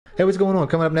Hey, what's going on?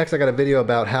 Coming up next, I got a video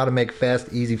about how to make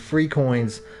fast, easy, free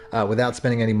coins without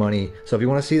spending any money. So if you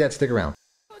want to see that, stick around.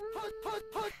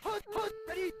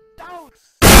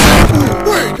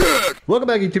 Welcome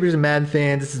back, YouTubers and Madden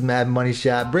fans. This is Madden Money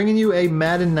Shot, bringing you a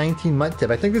Madden 19 MUT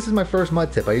tip. I think this is my first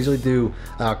MUT tip. I usually do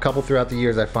a couple throughout the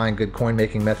years. I find good coin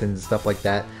making methods and stuff like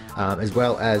that, as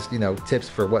well as, you know, tips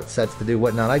for what sets to do,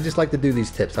 whatnot. I just like to do these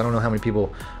tips. I don't know how many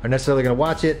people are necessarily going to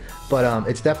watch it, but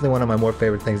it's definitely one of my more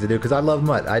favorite things to do because I love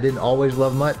MUT. I didn't always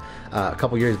love MUT. A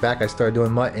couple years back, I started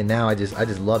doing MUT, and now I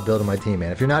just love building my team,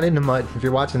 man. If you're not into MUT, if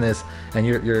you're watching this and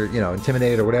you're you know,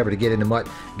 intimidated or whatever to get into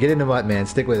MUT, man.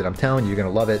 Stick with it. I'm telling you, you're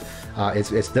gonna love it.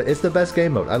 It's the best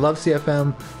game mode. I love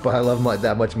CFM, but I love MUT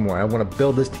that much more. I want to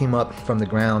build this team up from the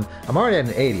ground. I'm already at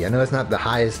an 80. I know that's not the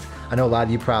highest. I know a lot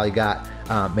of you probably got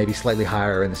maybe slightly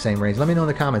higher or in the same range. Let me know in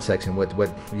the comment section what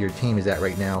your team is at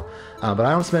right now. But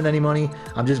I don't spend any money.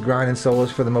 I'm just grinding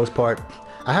solos for the most part.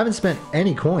 I haven't spent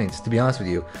any coins, to be honest with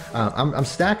you. I'm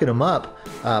stacking them up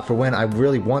for when I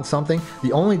really want something.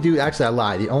 The only dude, actually I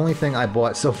lied, the only thing I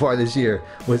bought so far this year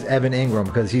was Evan Ingram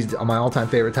because he's my all-time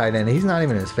favorite tight end. He's not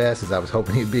even as fast as I was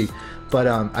hoping he'd be. But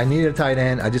I needed a tight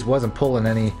end. I just wasn't pulling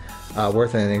any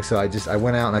worth anything, so I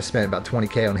went out and I spent about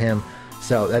 20K on him.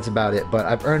 So that's about it. But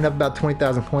I've earned up about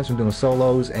 20,000 points from doing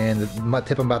solos, and the MUT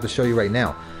tip I'm about to show you right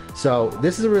now. So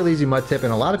this is a real easy MUT tip,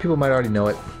 and a lot of people might already know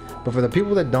it. But for the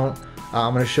people that don't,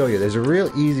 I'm going to show you. There's a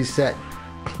real easy set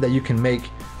that you can make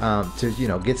to, you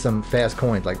know, get some fast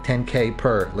coins, like 10K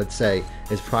per, let's say,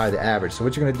 is probably the average. So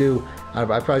what you're going to do, I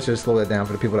probably should have slowed that down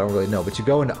for the people that don't really know, but you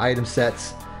go into item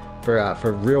sets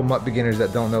for real MUT beginners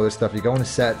that don't know this stuff. You go into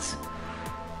sets,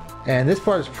 and this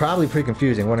part is probably pretty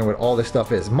confusing, wondering what all this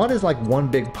stuff is. MUT is like one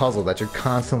big puzzle that you're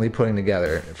constantly putting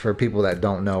together for people that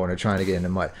don't know and are trying to get into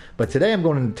MUT. But today I'm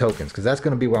going into tokens because that's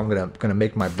going to be where I'm going to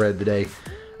make my bread today.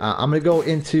 I'm going to go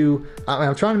into,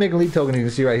 I'm trying to make a lead token. You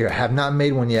can see right here, I have not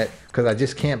made one yet because I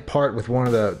just can't part with one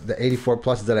of the 84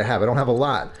 pluses that I have. I don't have a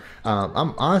lot.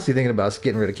 I'm honestly thinking about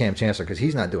getting rid of Cam Chancellor because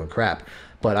he's not doing crap,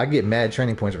 but I get mad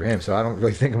training points for him, so I don't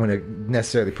really think I'm going to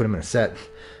necessarily put him in a set.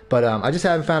 But I just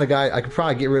haven't found a guy. I could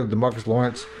probably get rid of DeMarcus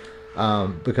Lawrence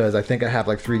because I think I have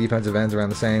like 3 defensive ends around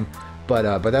the same.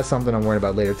 But that's something I'm worried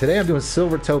about later. Today I'm doing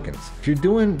silver tokens. If you're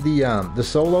doing the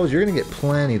solos, you're gonna get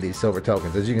plenty of these silver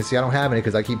tokens. As you can see, I don't have any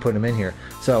because I keep putting them in here.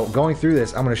 So going through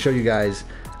this, I'm gonna show you guys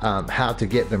how to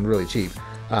get them really cheap,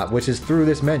 which is through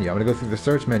this menu. I'm gonna go through the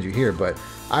search menu here. But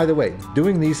either way,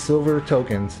 doing these silver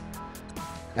tokens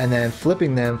and then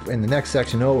flipping them in the next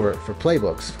section over for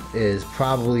playbooks is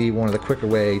probably one of the quicker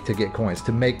way to get coins,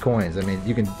 to make coins. I mean,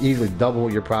 you can easily double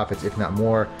your profits, if not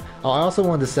more. I also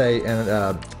wanted to say,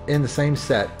 and in the same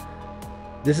set,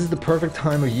 this is the perfect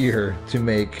time of year to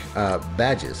make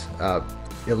badges,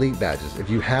 elite badges. If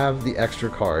you have the extra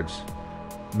cards,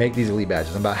 make these elite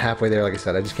badges. I'm about halfway there. Like I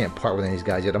said, I just can't part with any of these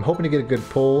guys yet. I'm hoping to get a good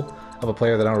pull of a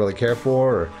player that I don't really care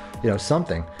for, or you know,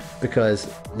 something,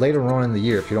 because later on in the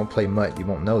year, if you don't play MUT, you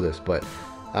won't know this, but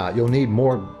you'll need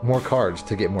more cards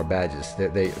to get more badges.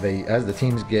 They as the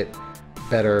teams get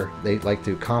better, they like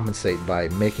to compensate by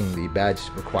making the badge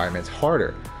requirements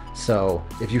harder. So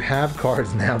if you have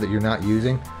cards now that you're not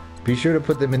using, be sure to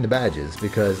put them in the badges,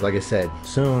 because like I said,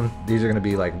 soon these are going to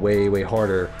be like way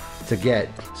harder to get.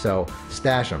 So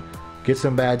stash them. Get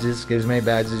some badges, get as many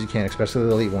badges as you can, especially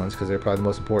the elite ones because they're probably the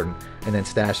most important, and then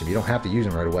stash them. You don't have to use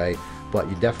them right away, but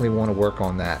you definitely want to work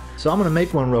on that. So I'm going to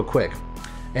make one real quick,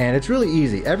 and it's really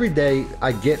easy. Every day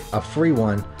I get a free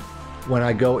one when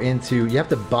I go into, you have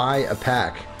to buy a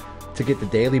pack to get the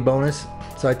daily bonus.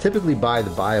 So I typically buy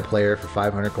a player for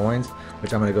 500 coins,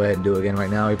 which I'm going to go ahead and do again right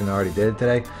now, even though I already did it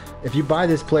today. If you buy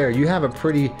this player, you have a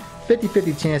pretty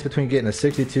 50-50 chance between getting a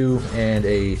 62 and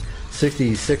a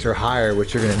 66 or higher,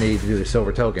 which you're going to need to do the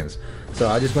silver tokens. So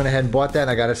I just went ahead and bought that,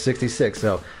 and I got a 66.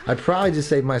 So I probably just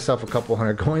saved myself a couple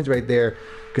hundred coins right there,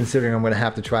 considering I'm going to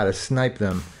have to try to snipe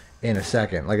them in a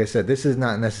second. Like I said, this is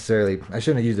not necessarily, I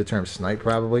shouldn't have used the term snipe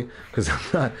probably, because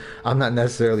I'm not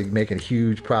necessarily making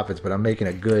huge profits, but I'm making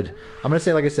a good, I'm going to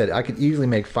say, like I said, I could easily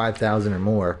make 5,000 or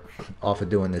more off of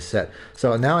doing this set.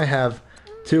 So now I have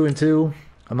 2 and 2.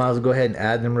 I might as well go ahead and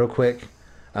add them real quick.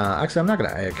 Actually, I'm not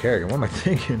going to add Kerrigan. What am I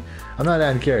thinking? I'm not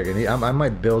adding Kerrigan. I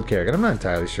might build Kerrigan. I'm not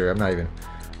entirely sure. I'm not even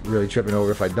really tripping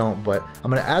over if I don't, but I'm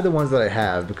going to add the ones that I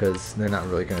have because they're not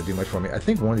really going to do much for me. I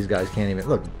think one of these guys can't even,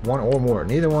 look, one or more.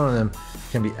 Neither one of them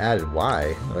can be added.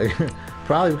 Why? Like,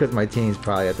 probably because my team's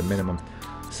probably at the minimum.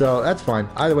 So that's fine.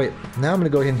 Either way, now I'm going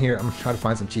to go in here. I'm going to try to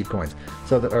find some cheap coins,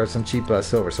 or some cheap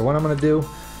silver. So what I'm going to do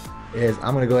is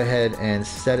I'm going to go ahead and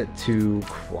set it to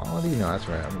quality. No, that's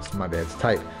right. My bad. It's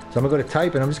type. So I'm going to go to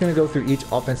type, and I'm just going to go through each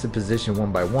offensive position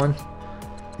one by one.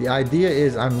 the idea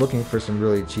is I'm looking for some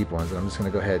really cheap ones, and I'm just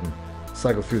going to go ahead and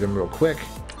cycle through them real quick.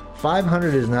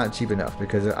 500 is not cheap enough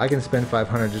because I can spend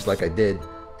 500 just like I did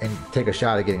and take a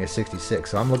shot at getting a 66.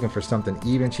 So I'm looking for something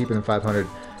even cheaper than 500.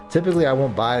 Typically I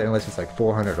won't buy it unless it's like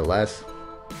 400 or less.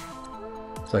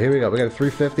 So here we go. We got a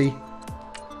 350.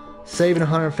 Saving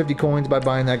 150 coins by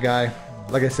buying that guy.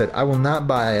 Like I said, I will not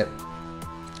buy it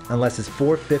unless it's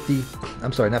 450.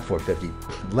 I'm sorry, not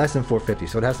 450. Less than 450.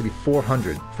 So it has to be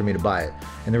 400 for me to buy it.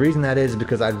 And the reason that is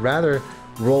because I'd rather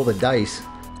roll the dice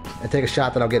and take a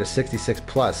shot that I'll get a 66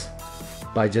 plus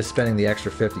by just spending the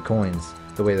extra 50 coins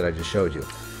the way that I just showed you.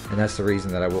 And that's the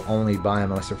reason that I will only buy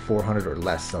them unless they're 400 or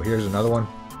less. So here's another one.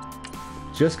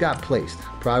 Just got placed.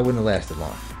 Probably wouldn't have lasted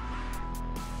long.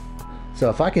 So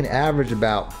if I can average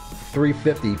about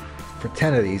 350 for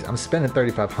 10 of these, I'm spending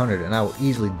 3,500, and I will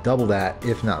easily double that,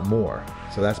 if not more.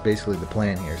 So that's basically the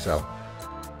plan here. So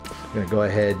I'm gonna go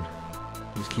ahead,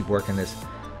 just keep working this.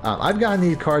 I've gotten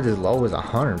these cards as low as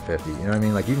 150. You know what I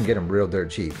mean? Like, you can get them real dirt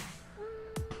cheap.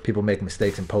 People make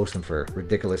mistakes and post them for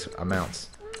ridiculous amounts.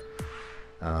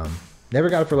 Never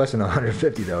got it for less than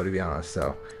 150 though, to be honest.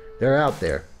 So they're out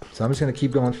there. So I'm just gonna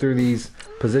keep going through these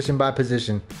position by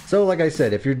position. So like I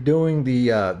said, if you're doing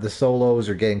the solos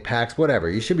or getting packs, whatever,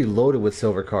 you should be loaded with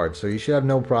silver cards. So you should have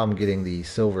no problem getting the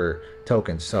silver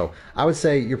tokens. So I would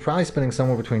say you're probably spending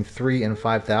somewhere between 3,000 and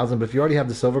 5,000. But if you already have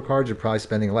the silver cards, you're probably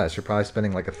spending less. You're probably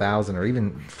spending like 1,000 or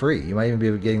even free. You might even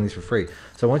be getting these for free.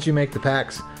 So once you make the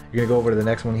packs, you're gonna go over to the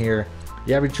next one here.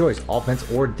 You have your choice,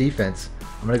 offense or defense.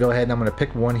 I'm gonna go ahead and I'm gonna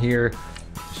pick one here,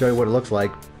 show you what it looks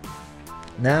like.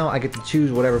 Now I get to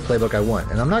choose whatever playbook I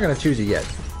want, and I'm not going to choose it yet.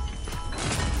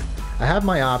 I have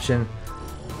my option,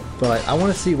 but I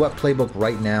want to see what playbook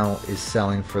right now is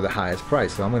selling for the highest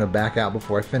price. So I'm going to back out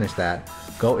before I finish that,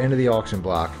 go into the auction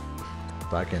block,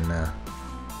 if I can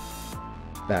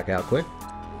back out quick.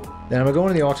 Then I'm going to go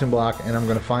into the auction block, and I'm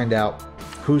going to find out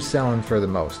who's selling for the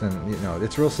most. And you know,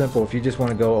 it's real simple. If you just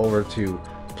want to go over to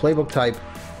playbook type,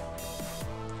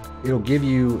 it'll give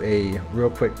you a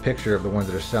real quick picture of the ones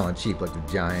that are selling cheap, like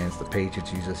the Giants, the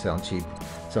Patriots usually selling cheap.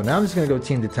 So now I'm just going to go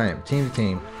team to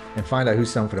team, and find out who's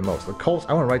selling for the most. The Colts,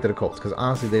 I went right to the Colts because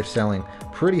honestly they're selling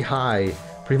pretty high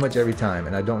pretty much every time,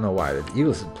 and I don't know why. The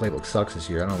Eagles playbook sucks this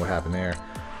year. I don't know what happened there.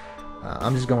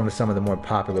 I'm just going to some of the more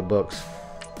popular books.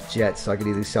 Jets, so I could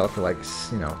either sell it for like,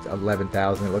 you know,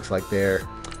 11,000. It looks like there.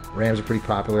 Rams are pretty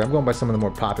popular. I'm going by some of the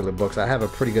more popular books. I have a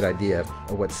pretty good idea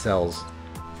of what sells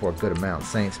for a good amount.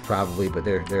 Saints probably, but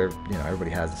they're you know,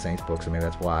 everybody has the Saints book, so maybe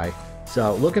that's why.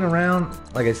 So looking around,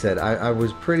 like I said, I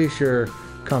was pretty sure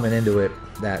coming into it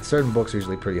that certain books are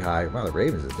usually pretty high. Wow, the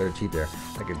Ravens is dirt cheap there.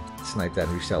 I could snipe that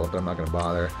and resell it, but I'm not going to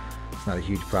bother. It's not a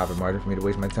huge profit margin for me to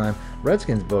waste my time.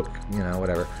 Redskins book, you know,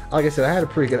 whatever. Like I said, I had a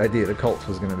pretty good idea the Colts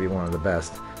was going to be one of the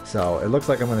best. So it looks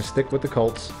like I'm going to stick with the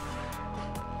Colts.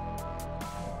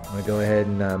 I'm going to go ahead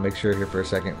and make sure here for a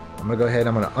second. I'm going to go ahead,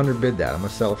 I'm going to underbid that. I'm going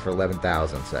to sell it for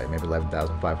 11,000, say, maybe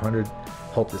 11,500.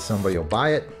 Hope that somebody will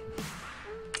buy it.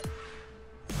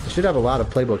 I should have a lot of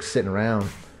playbooks sitting around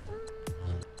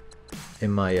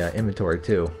in my inventory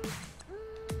too.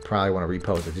 Probably want to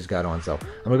repost it, just got on. So I'm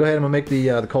going to go ahead and I'm going to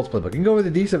make the Colts playbook. You can go with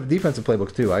the defensive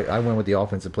playbooks too. I went with the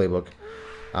offensive playbook.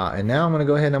 And now I'm going to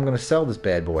go ahead and I'm going to sell this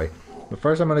bad boy. But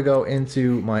first I'm going to go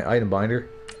into my item binder.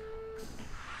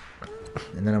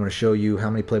 And then I'm going to show you how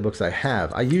many playbooks I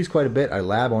have. I use quite a bit. I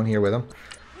lab on here with them.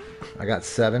 I got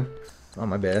 7. Oh,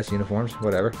 my bad. That's uniforms.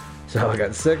 Whatever. So I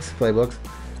got 6 playbooks.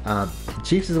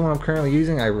 Chiefs is the one I'm currently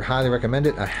using. I highly recommend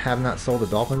it. I have not sold the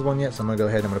Dolphins one yet, so I'm going to go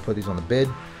ahead and I'm going to put these on the bid.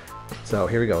 So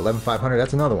here we go. 11,500.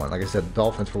 That's another one. Like I said,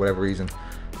 Dolphins, for whatever reason,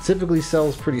 typically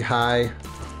sells pretty high.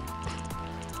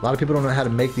 A lot of people don't know how to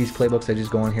make these playbooks. They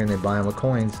just go in here and they buy them with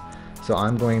coins. So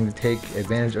I'm going to take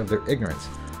advantage of their ignorance.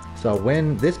 So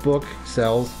when this book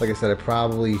sells, like I said, I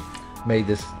probably made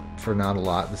this for not a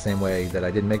lot, the same way that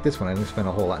I didn't make this one. I didn't spend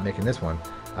a whole lot making this one.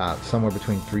 Somewhere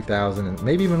between 3,000 and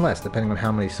maybe even less, depending on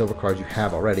how many silver cards you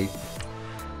have already.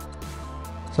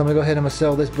 So I'm going to go ahead and I'm going to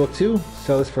sell this book too.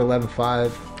 Sell this for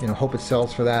 11,500. You know, hope it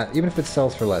sells for that. Even if it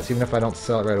sells for less, even if I don't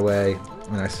sell it right away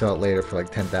and I sell it later for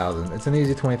like 10,000, it's an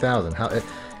easy 20,000.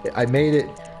 I made it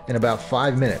in about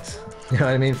 5 minutes. You know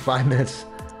what I mean? 5 minutes.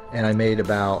 And I made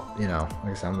about, you know,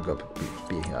 like I said, I'm going to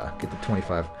go get the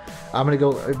 25. I'm going to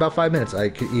go about 5 minutes. I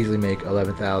could easily make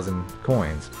 11,000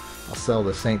 coins. I'll sell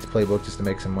the Saints playbook just to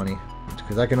make some money,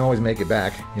 because I can always make it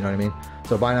back, you know what I mean?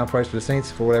 So buy now price for the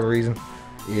Saints, for whatever reason,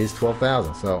 is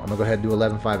 12,000. So I'm going to go ahead and do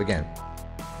 11,500 again.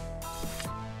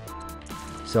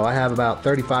 So I have about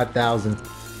 35,000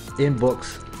 in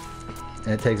books,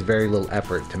 and it takes very little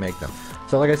effort to make them.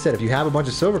 So like I said, if you have a bunch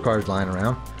of silver cards lying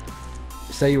around,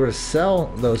 say you were to sell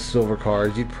those silver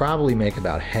cards, you'd probably make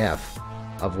about half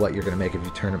of what you're going to make if you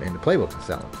turn them into playbooks and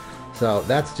sell them. So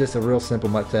that's just a real simple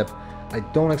MUT tip. I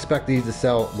don't expect these to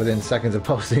sell within seconds of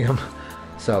posting them.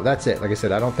 So that's it. Like I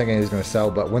said, I don't think any of these are going to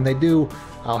sell, but when they do,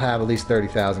 I'll have at least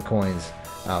 30,000 coins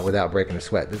without breaking a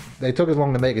sweat. They took as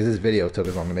long to make as this video took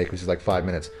as long to make, which is like 5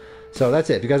 minutes. So that's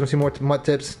it. If you guys want to see more MUT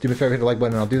tips, do me a favor, hit the like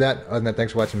button, and I'll do that. Other than that,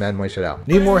 thanks for watching Madden Money Shot out.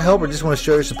 Need more help or just want to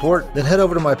show your support? Then head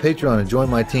over to my Patreon and join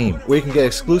my team, where you can get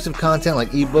exclusive content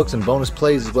like ebooks and bonus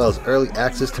plays, as well as early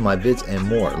access to my vids and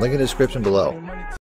more. Link in the description below.